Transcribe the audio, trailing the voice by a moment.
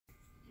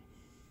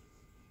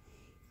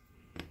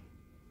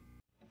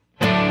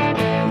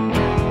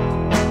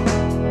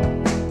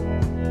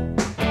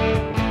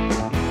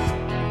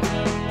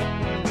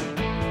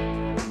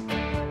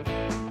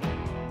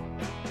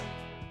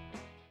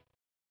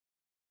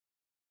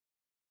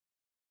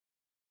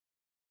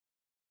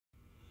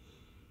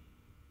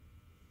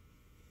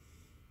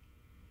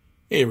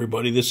Hey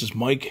everybody, this is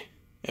Mike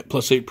at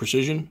 +8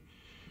 Precision.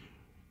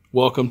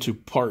 Welcome to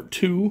part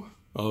 2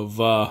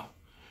 of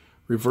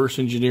reverse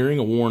engineering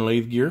a worn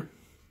lathe gear.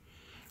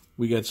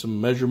 We got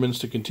some measurements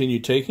to continue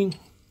taking,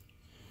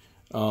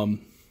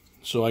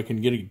 so I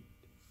can get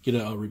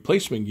a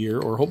replacement gear,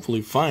 or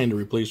hopefully find a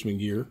replacement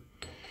gear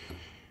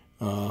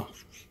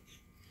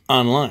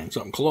online,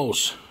 something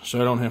close,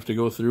 so I don't have to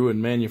go through and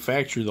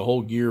manufacture the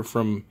whole gear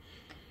from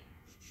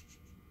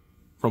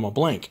a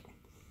blank.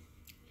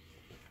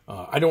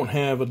 I don't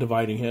have a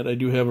dividing head. I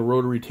do have a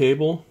rotary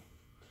table.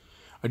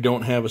 I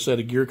don't have a set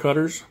of gear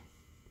cutters.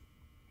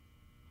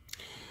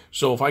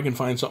 So if I can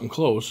find something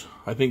close,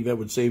 I think that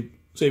would save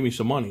me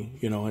some money,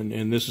 you know,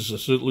 and this is a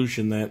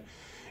solution that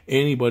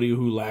anybody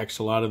who lacks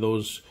a lot of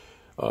those,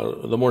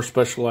 the more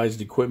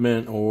specialized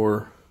equipment,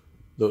 or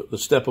the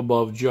step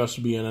above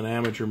just being an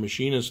amateur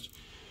machinist,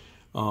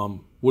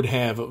 would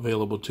have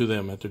available to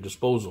them at their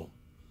disposal.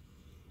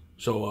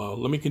 So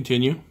let me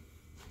continue,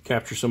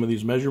 capture some of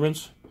these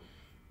measurements,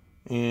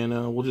 and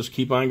we'll just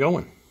keep on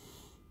going.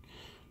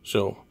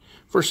 So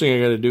first thing I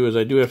got to do is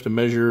I do have to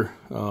measure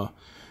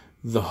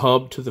the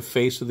hub to the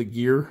face of the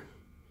gear.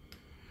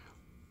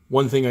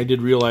 One thing I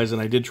did realize, and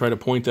I did try to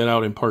point that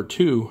out in part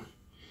 2,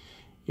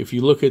 if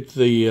you look at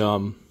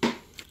the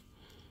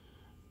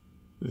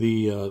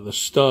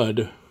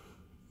stud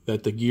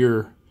that the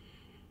gear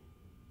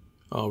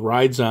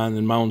rides on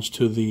and mounts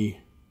to the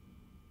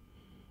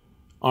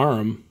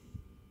arm,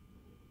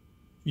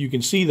 you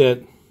can see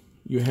that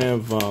you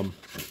have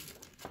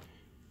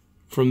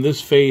from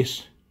this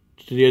face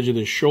to the edge of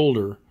the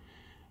shoulder,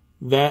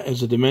 that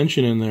is a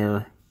dimension in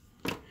there,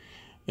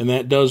 and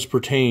that does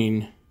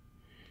pertain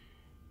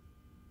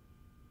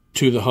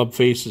to the hub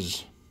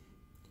faces.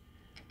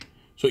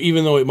 So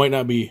even though it might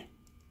not be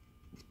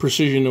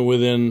precision to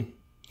within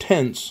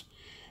tenths,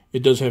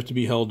 it does have to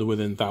be held to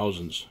within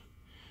thousands.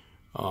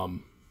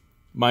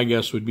 My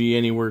guess would be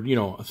anywhere, you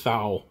know, a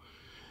thou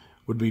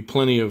would be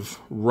plenty of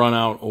run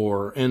out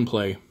or end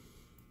play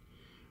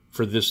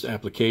for this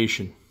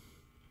application.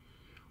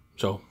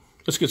 So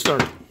let's get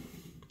started.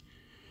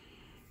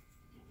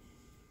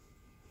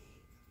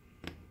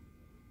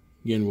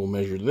 Again, we'll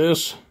measure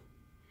this.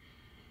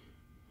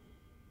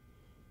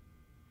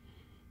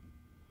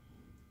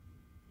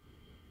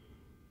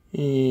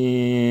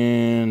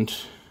 And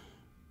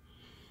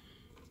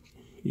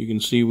you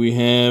can see we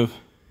have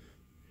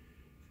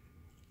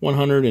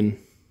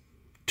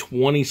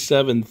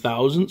 127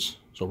 thousandths,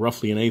 so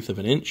roughly 1/8 of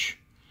an inch.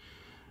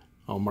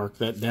 I'll mark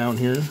that down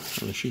here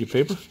on a sheet of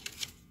paper.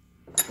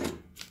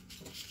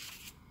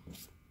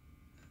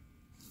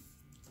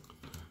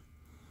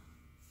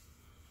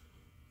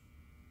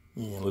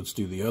 And let's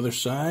do the other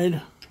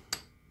side.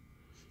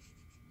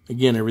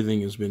 Again,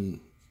 everything has been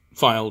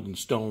filed in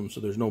stone, so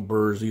there's no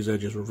burrs. These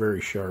edges were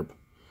very sharp.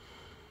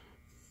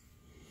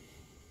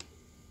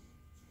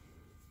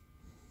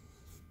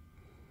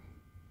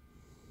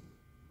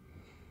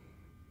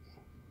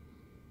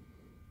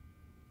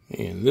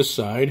 And this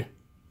side,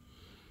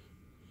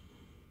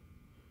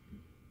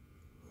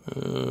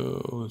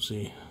 let's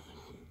see,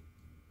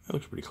 that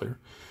looks pretty clear.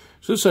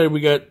 So this side we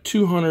got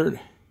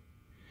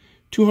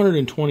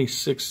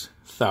 226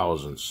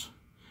 thousandths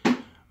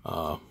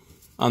on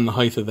the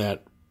height of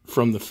that,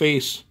 from the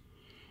face,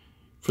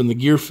 from the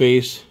gear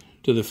face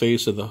to the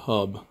face of the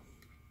hub.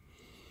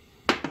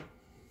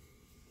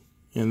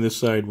 And this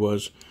side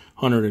was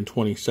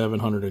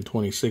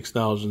 126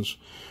 thousandths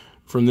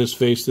from this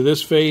face to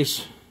this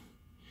face.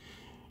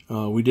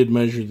 We did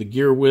measure the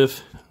gear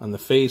width on the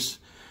face.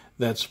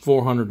 That's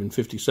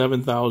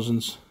 457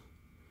 thousandths.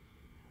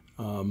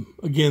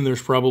 Again,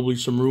 there's probably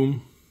some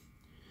room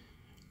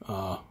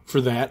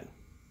for that.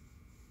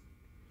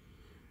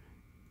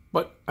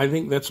 But I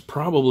think that's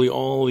probably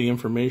all the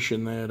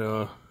information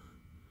that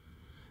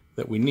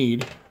that we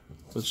need.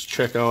 Let's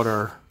check out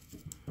our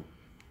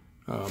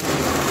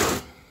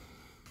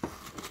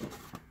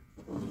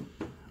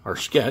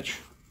sketch.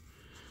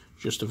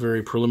 Just a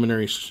very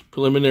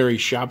preliminary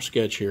shop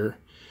sketch here,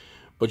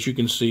 but you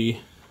can see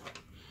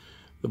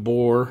the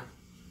bore.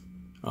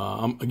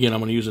 Again, I'm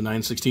going to use a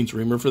 9/16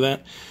 reamer for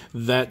that.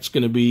 That's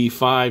going to be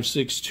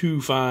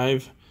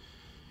 5.625.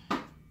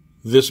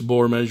 This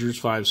bore measures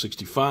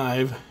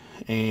 5.65,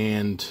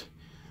 and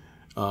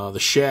the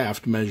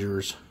shaft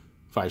measures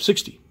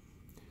 5.60.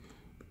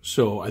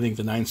 So I think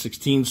the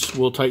 9/16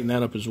 will tighten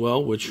that up as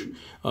well, which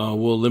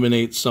will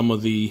eliminate some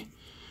of the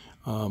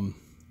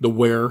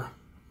wear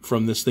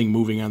from this thing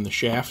moving on the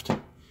shaft.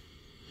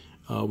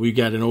 We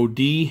got an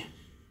OD,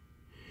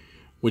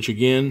 which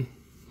again,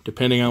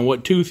 depending on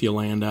what tooth you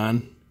land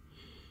on,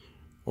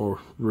 or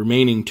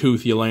remaining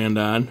tooth you land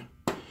on,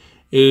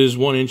 is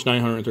 1 inch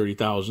 930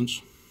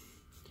 thousandths.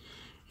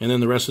 And then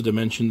the rest of the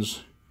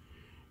dimensions,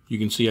 you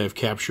can see I've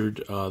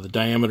captured the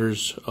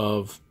diameters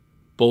of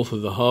both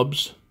of the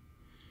hubs,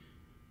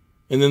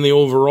 and then the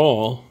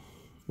overall,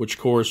 which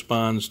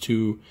corresponds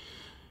to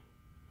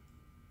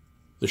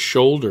the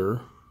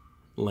shoulder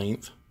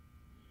length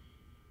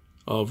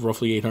of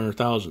roughly 800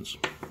 thousandths.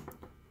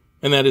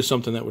 And that is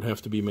something that would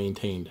have to be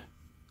maintained.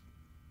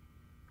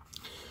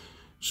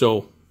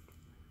 So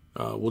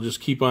we'll just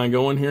keep on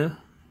going here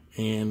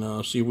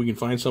and see if we can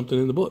find something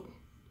in the book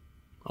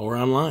or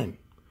online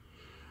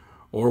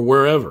or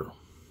wherever.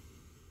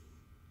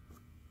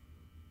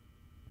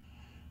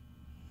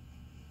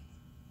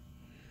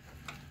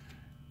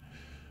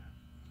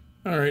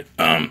 All right,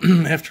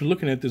 after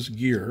looking at this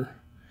gear,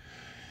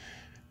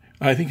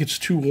 I think it's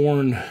too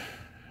worn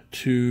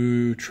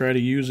to try to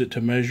use it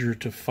to measure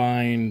to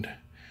find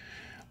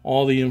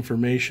all the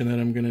information that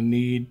I'm going to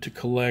need to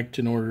collect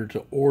in order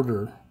to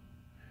order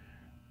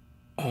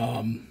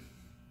a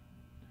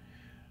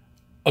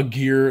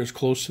gear as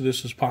close to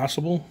this as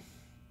possible.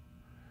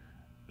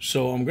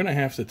 So I'm going to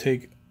have to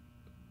take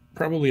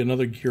probably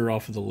another gear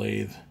off of the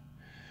lathe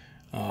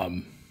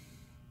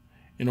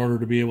in order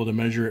to be able to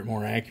measure it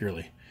more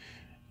accurately.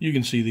 You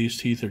can see these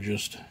teeth are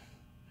just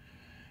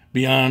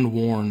beyond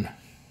worn.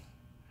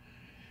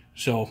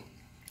 So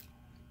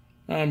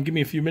give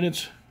me a few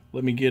minutes.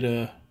 Let me get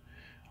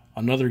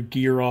another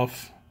gear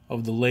off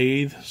of the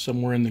lathe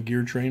somewhere in the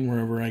gear train,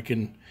 wherever I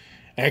can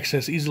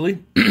access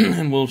easily,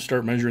 and we'll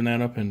start measuring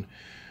that up, and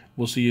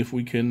we'll see if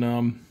we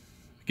can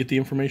get the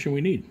information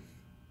we need.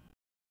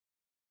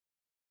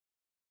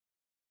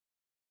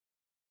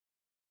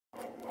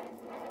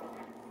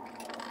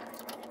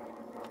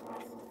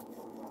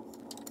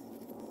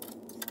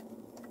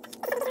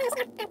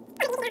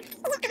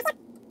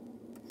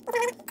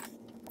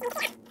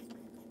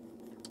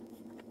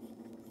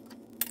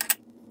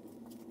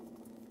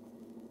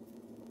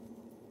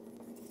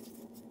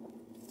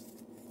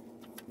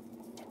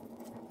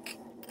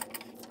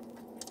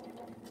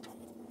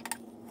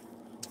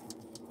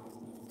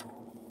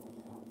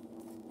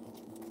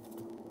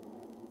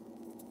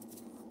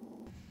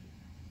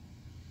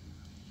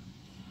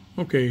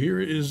 Okay, here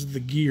is the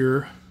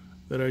gear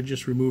that I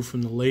just removed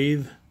from the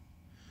lathe.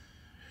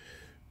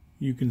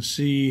 You can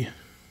see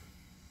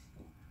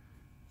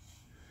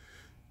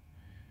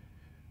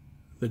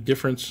the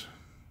difference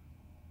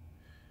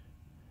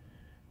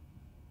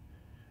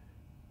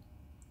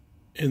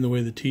in the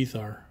way the teeth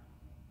are.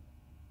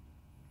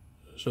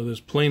 So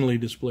this plainly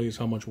displays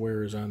how much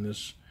wear is on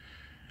this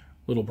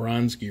little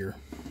bronze gear.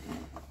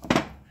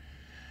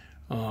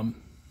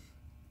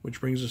 Which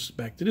brings us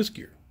back to this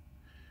gear.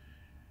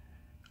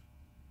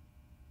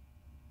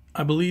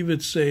 I believe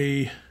it's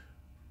a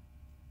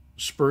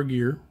spur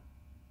gear,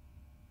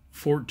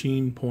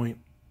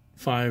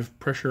 14.5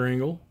 pressure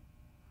angle.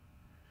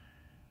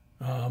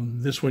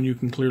 This one you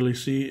can clearly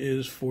see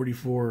is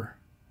 44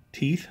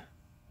 teeth.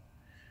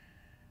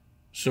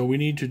 So we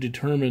need to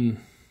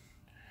determine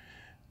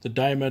the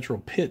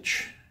diametral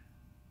pitch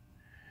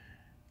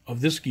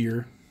of this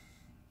gear,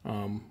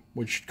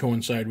 which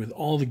coincide with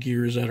all the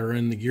gears that are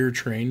in the gear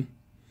train.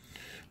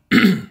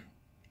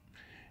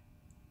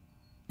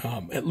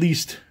 At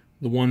least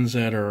the ones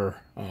that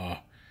are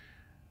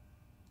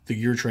the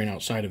gear train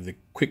outside of the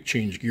quick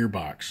change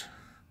gearbox.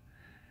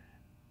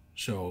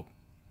 So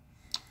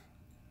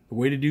the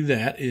way to do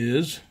that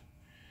is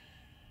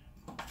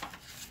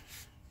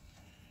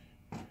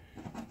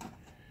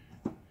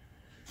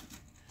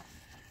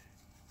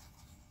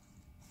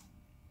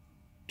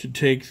to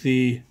take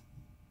the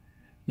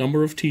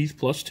number of teeth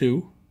plus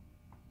 2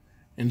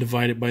 and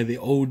divide it by the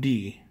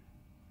OD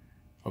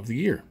of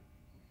the gear.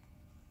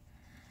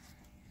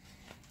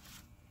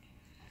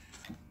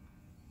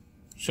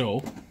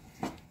 So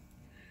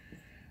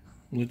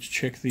let's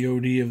check the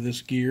OD of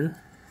this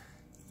gear.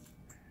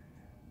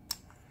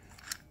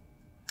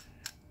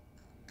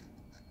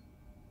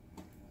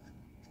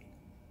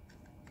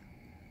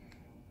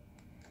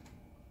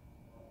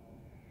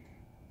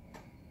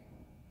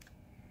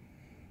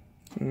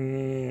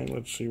 And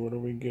let's see, what are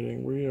we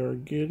getting? We are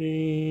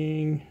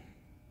getting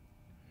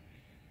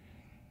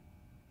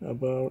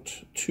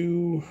about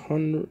 2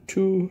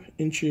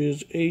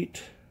 inches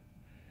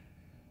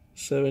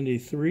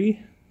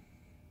 873.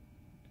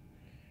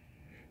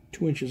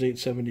 2 inches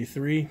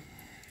 873.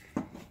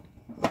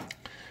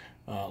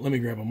 Let me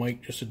grab a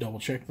mic just to double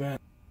check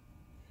that.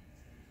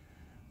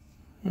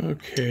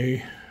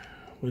 Okay,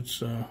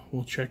 let's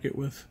we'll check it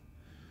with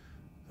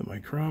the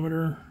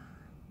micrometer.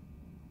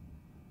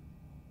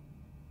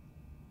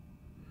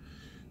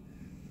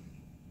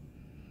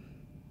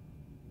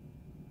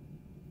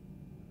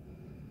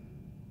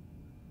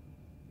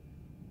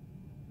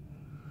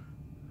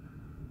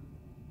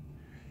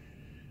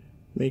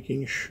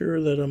 Making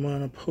sure that I'm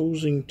on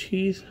opposing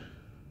teeth.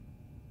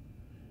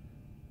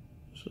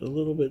 It's a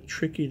little bit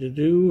tricky to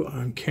do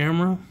on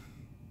camera.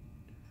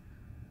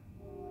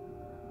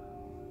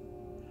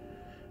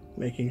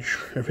 Making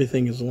sure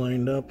everything is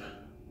lined up.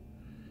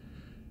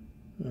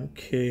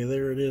 Okay,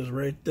 there it is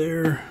right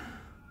there.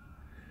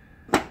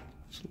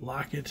 Let's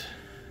lock it.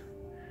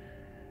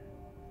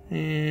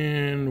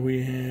 And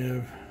we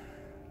have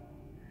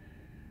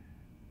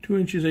 2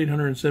 inches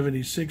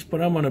 876,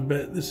 but I'm gonna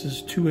bet this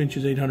is 2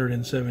 inches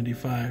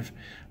 875.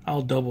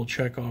 I'll double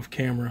check off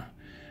camera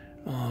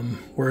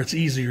where it's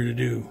easier to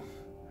do.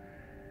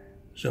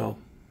 So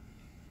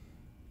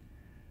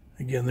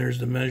again, there's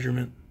the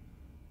measurement.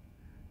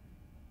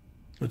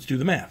 Let's do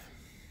the math.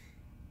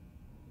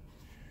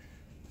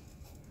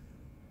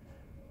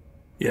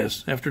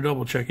 Yes, after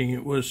double checking,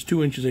 it was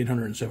 2 inches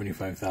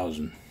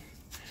 875,000.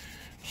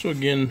 So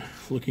again,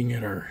 looking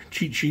at our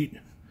cheat sheet,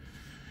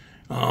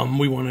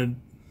 we want to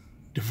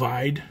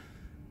divide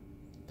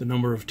the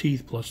number of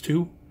teeth plus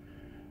 2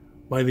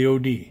 by the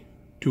OD,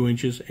 2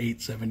 inches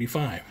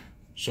 875.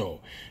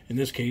 So in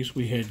this case,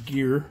 we had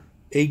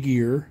a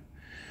gear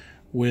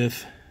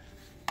with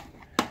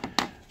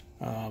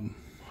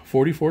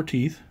 44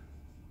 teeth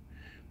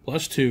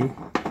plus 2,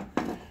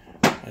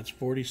 that's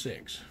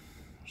 46.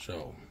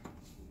 So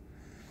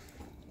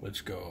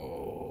let's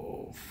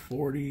go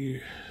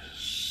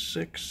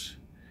 46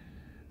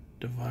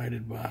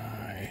 divided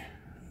by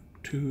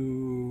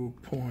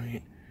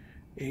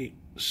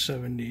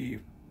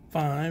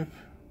 2.875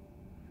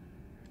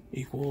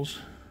 equals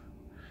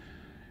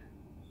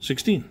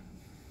 16.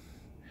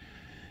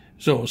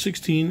 So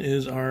 16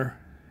 is our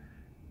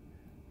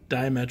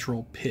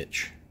diametral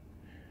pitch.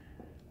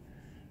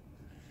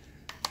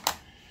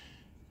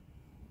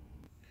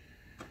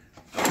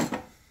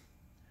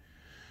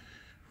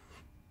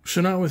 So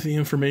now with the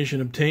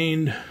information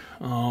obtained,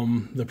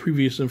 the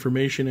previous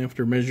information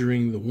after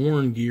measuring the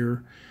worn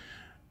gear,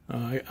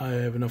 I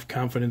have enough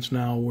confidence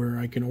now where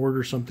I can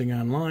order something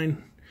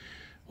online.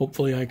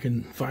 Hopefully I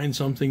can find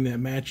something that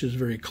matches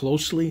very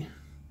closely.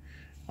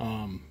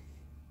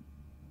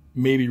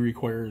 Maybe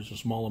requires a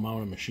small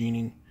amount of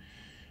machining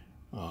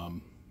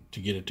to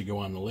get it to go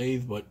on the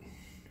lathe, but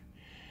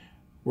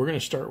we're going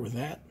to start with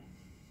that.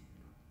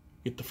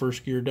 Get the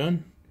first gear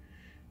done.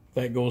 If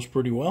that goes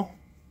pretty well,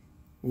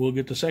 we'll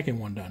get the second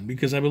one done,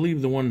 because I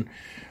believe the one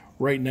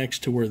right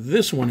next to where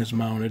this one is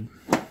mounted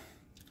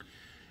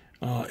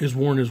is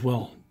worn as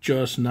well.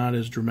 Just not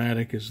as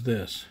dramatic as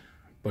this,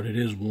 but it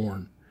is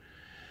worn.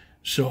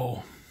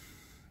 So,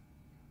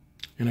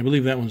 and I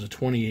believe that one's a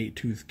 28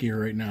 tooth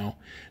gear right now.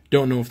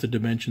 Don't know if the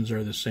dimensions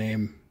are the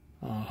same.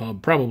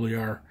 Hub probably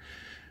are,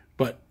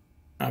 but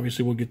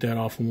obviously we'll get that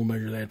off and we'll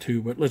measure that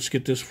too. But let's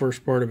get this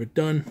first part of it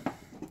done.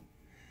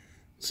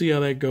 See how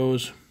that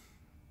goes.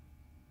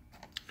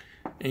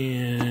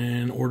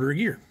 And order a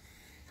gear.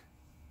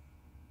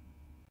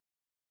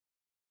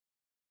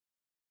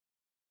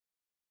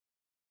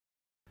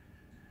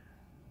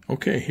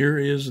 Okay, here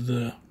is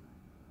the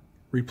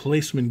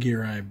replacement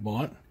gear I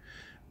bought.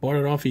 Bought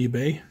it off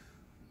eBay,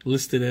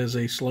 listed as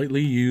a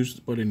slightly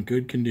used but in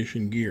good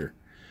condition gear.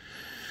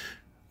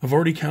 I've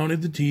already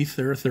counted the teeth,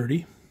 there are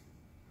 30,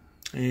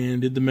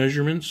 and did the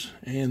measurements,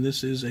 and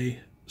this is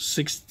a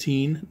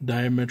 16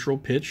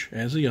 diametral pitch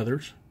as the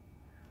others.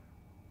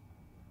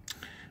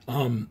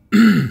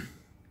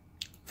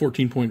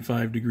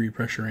 14.5 degree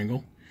pressure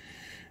angle,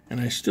 and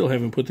I still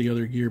haven't put the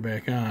other gear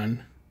back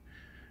on,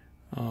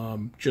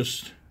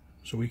 just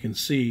so we can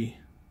see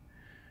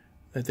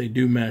that they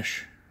do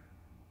mesh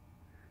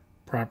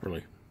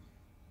properly.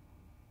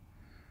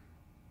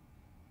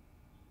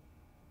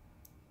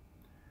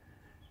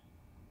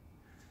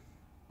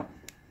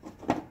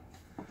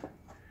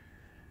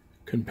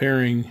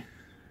 Comparing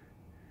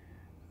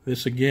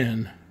this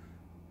again,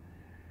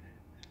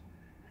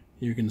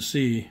 you can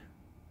see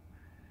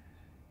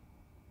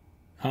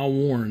how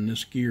worn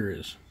this gear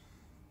is.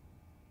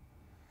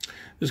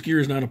 This gear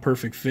is not a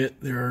perfect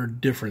fit. There are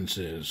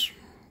differences.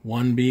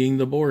 One being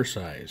the bore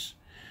size.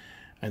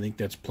 I think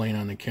that's plain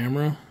on the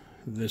camera.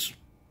 This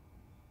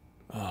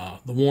the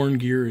worn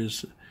gear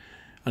is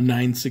a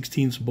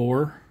 9/16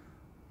 bore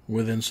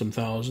within some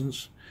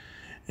thousandths,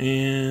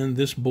 and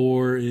this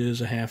bore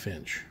is a 1/2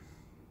 inch,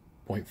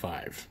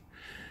 0.5.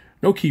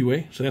 No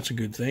keyway, so that's a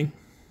good thing.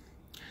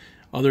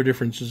 Other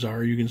differences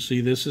are, you can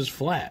see this is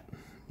flat,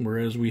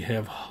 whereas we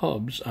have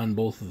hubs on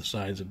both of the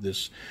sides of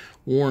this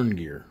worn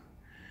gear.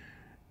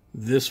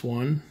 This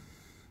one,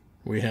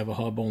 we have a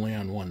hub only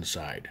on one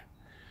side.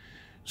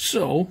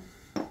 So,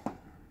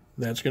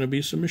 that's going to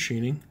be some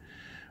machining.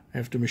 I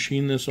have to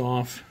machine this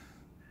off,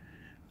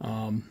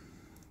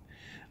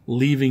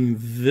 leaving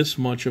this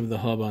much of the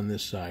hub on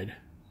this side.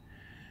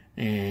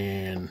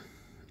 And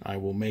I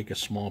will make a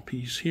small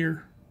piece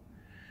here,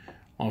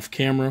 off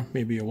camera,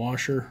 maybe a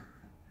washer.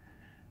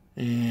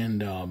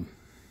 And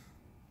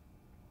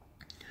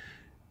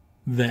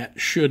that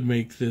should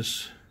make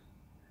this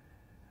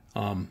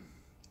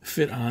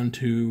fit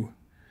onto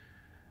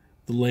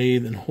the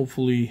lathe and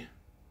hopefully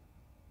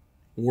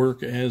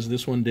work as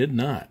this one did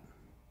not.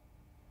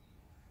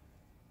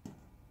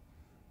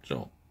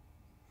 So,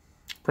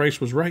 price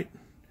was right.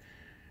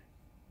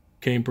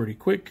 Came pretty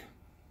quick.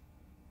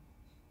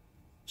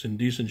 It's in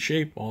decent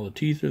shape. All the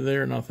teeth are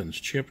there. Nothing's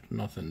chipped.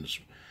 Nothing's,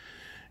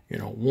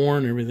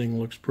 worn. Everything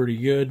looks pretty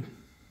good.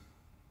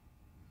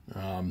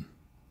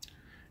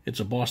 It's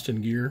a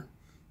Boston gear.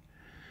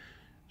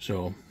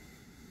 So,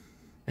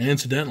 and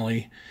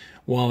incidentally,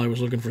 while I was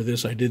looking for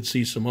this, I did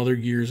see some other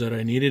gears that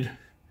I needed.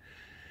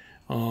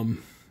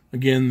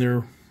 Again,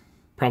 they're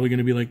probably going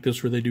to be like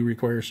this where they do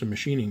require some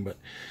machining, but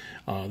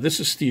this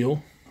is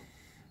steel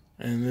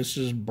and this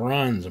is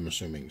bronze, I'm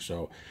assuming.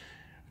 So,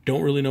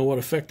 don't really know what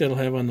effect that'll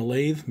have on the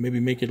lathe. Maybe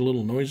make it a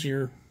little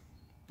noisier,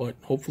 but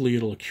hopefully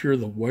it'll cure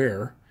the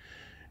wear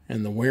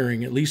and the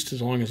wearing, at least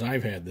as long as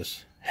I've had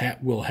this.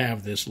 Will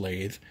have this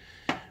lathe.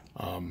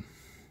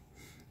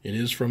 It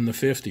is from the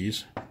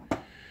 50s.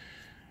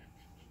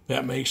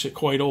 That makes it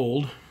quite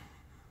old.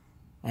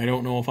 I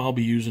don't know if I'll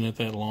be using it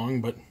that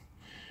long, but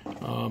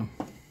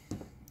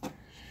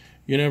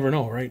you never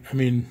know, right? I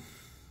mean,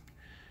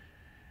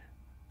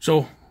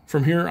 so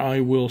from here I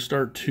will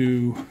start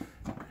to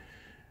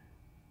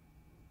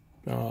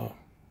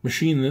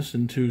machine this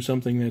into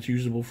something that's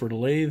usable for the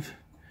lathe,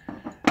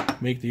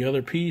 make the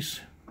other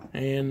piece,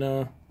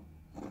 and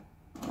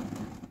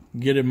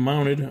get it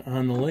mounted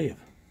on the lathe.